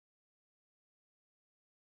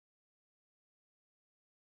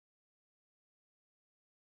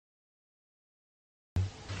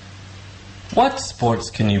What sports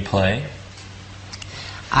can you play?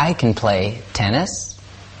 I can play tennis,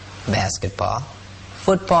 basketball,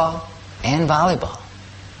 football, and volleyball.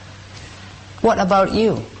 What about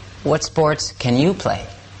you? What sports can you play?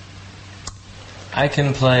 I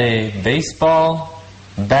can play baseball,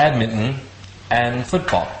 badminton, and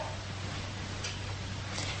football.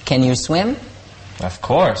 Can you swim? Of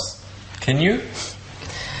course. Can you?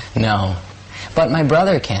 No, but my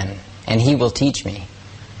brother can, and he will teach me.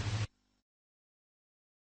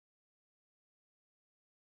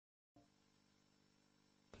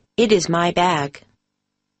 It is my bag.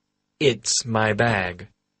 It's my bag.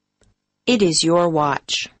 It is your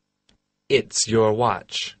watch. It's your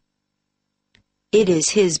watch. It is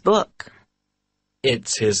his book.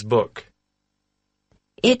 It's his book.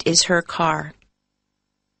 It is her car.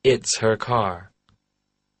 It's her car.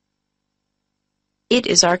 It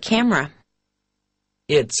is our camera.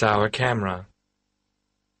 It's our camera.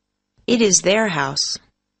 It is their house.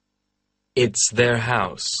 It's their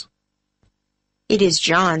house. It is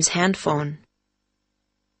John's handphone.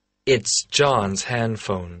 It's John's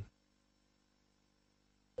handphone.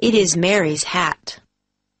 It is Mary's hat.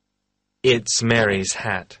 It's Mary's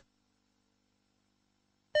hat.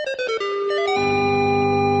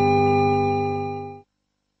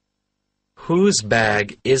 Whose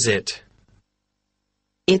bag is it?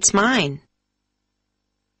 It's mine.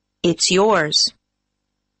 It's yours.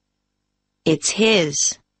 It's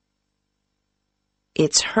his.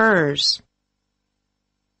 It's hers.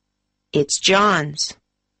 It's John's.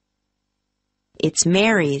 It's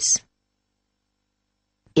Mary's.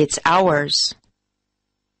 It's ours.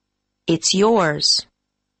 It's yours.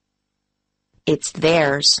 It's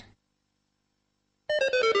theirs.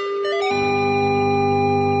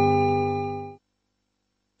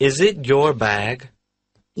 Is it your bag?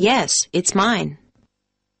 Yes, it's mine.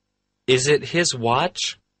 Is it his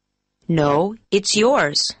watch? No, it's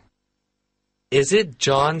yours. Is it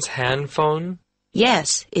John's handphone?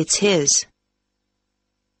 Yes, it's his.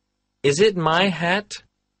 Is it my hat?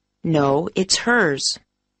 No, it's hers.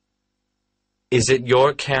 Is it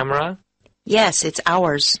your camera? Yes, it's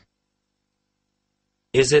ours.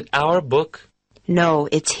 Is it our book? No,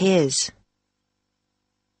 it's his.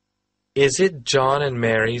 Is it John and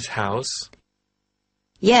Mary's house?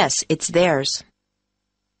 Yes, it's theirs.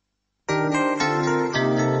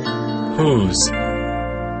 Whose?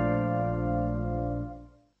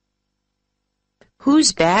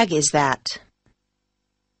 Whose bag is that?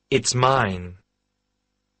 It's mine.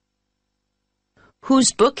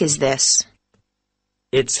 Whose book is this?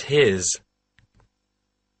 It's his.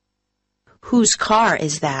 Whose car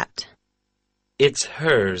is that? It's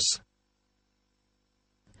hers.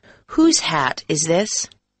 Whose hat is this?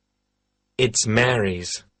 It's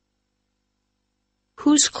Mary's.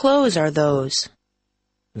 Whose clothes are those?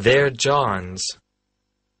 They're John's.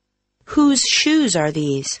 Whose shoes are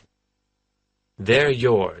these? They're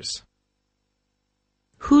yours.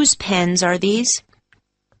 Whose pens are these?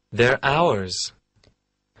 They're ours.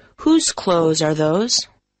 Whose clothes are those?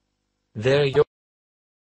 They're yours.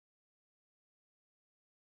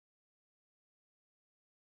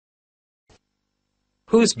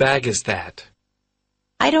 Whose bag is that?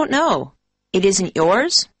 I don't know. It isn't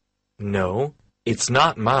yours? No, it's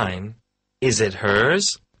not mine. Is it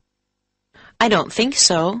hers? I don't think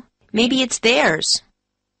so. Maybe it's theirs.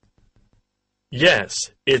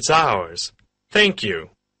 Yes, it's ours. Thank you.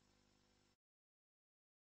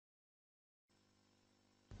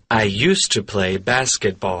 I used to play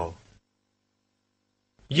basketball.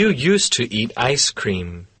 You used to eat ice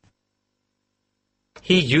cream.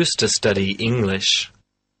 He used to study English.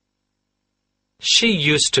 She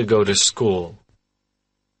used to go to school.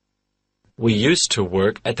 We used to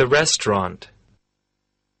work at the restaurant.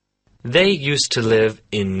 They used to live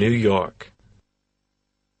in New York.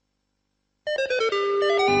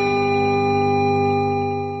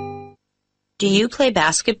 Do you play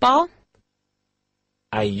basketball?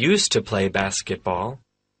 I used to play basketball.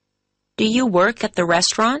 Do you work at the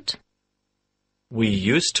restaurant? We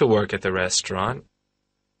used to work at the restaurant.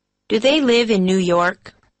 Do they live in New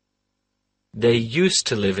York? They used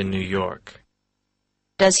to live in New York.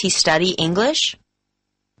 Does he study English?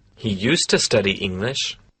 He used to study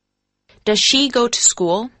English. Does she go to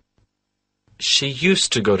school? She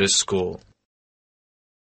used to go to school.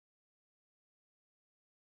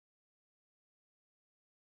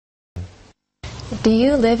 Do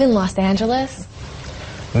you live in Los Angeles?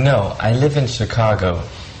 No, I live in Chicago,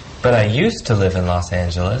 but I used to live in Los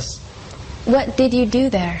Angeles. What did you do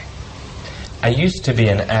there? I used to be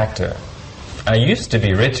an actor. I used to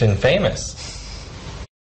be rich and famous.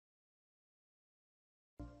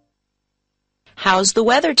 How's the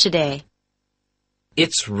weather today?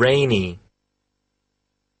 It's rainy.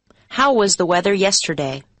 How was the weather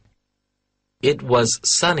yesterday? It was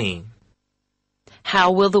sunny.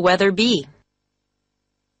 How will the weather be?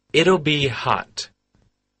 It'll be hot.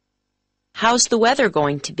 How's the weather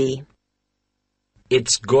going to be?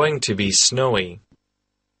 It's going to be snowy.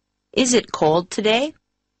 Is it cold today?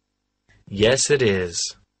 Yes, it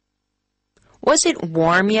is. Was it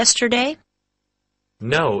warm yesterday?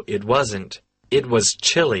 No, it wasn't. It was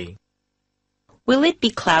chilly. Will it be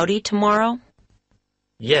cloudy tomorrow?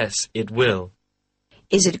 Yes, it will.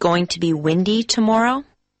 Is it going to be windy tomorrow?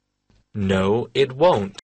 No, it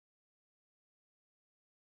won't.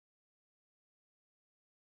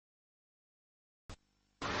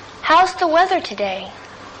 How's the weather today?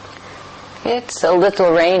 It's a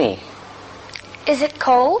little rainy. Is it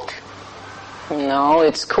cold? No,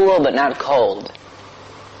 it's cool but not cold.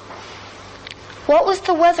 What was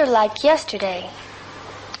the weather like yesterday?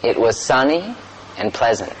 It was sunny and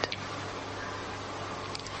pleasant.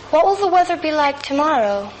 What will the weather be like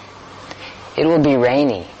tomorrow? It will be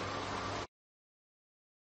rainy.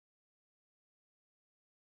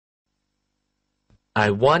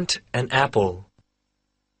 I want an apple.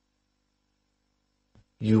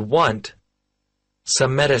 You want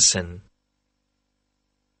some medicine.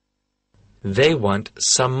 They want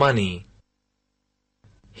some money.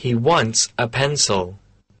 He wants a pencil.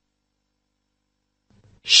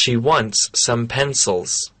 She wants some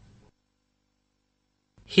pencils.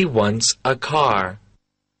 He wants a car.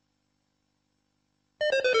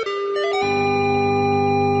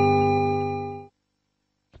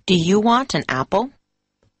 Do you want an apple?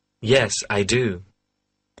 Yes, I do.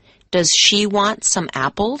 Does she want some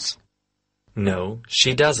apples? No,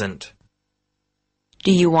 she doesn't.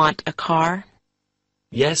 Do you want a car?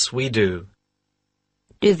 Yes, we do.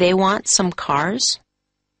 Do they want some cars?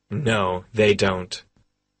 No, they don't.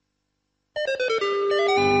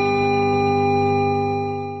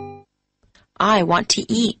 I want to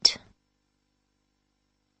eat.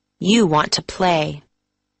 You want to play.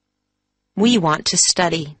 We want to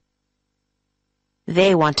study.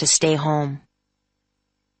 They want to stay home.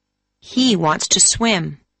 He wants to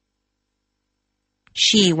swim.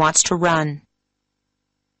 She wants to run.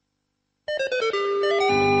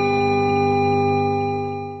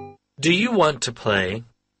 Do you want to play?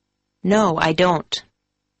 No, I don't.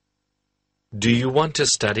 Do you want to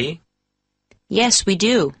study? Yes, we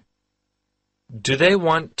do. Do they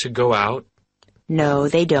want to go out? No,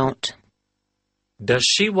 they don't. Does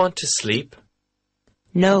she want to sleep?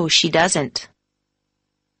 No, she doesn't.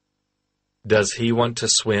 Does he want to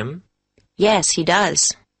swim? Yes, he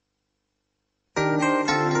does.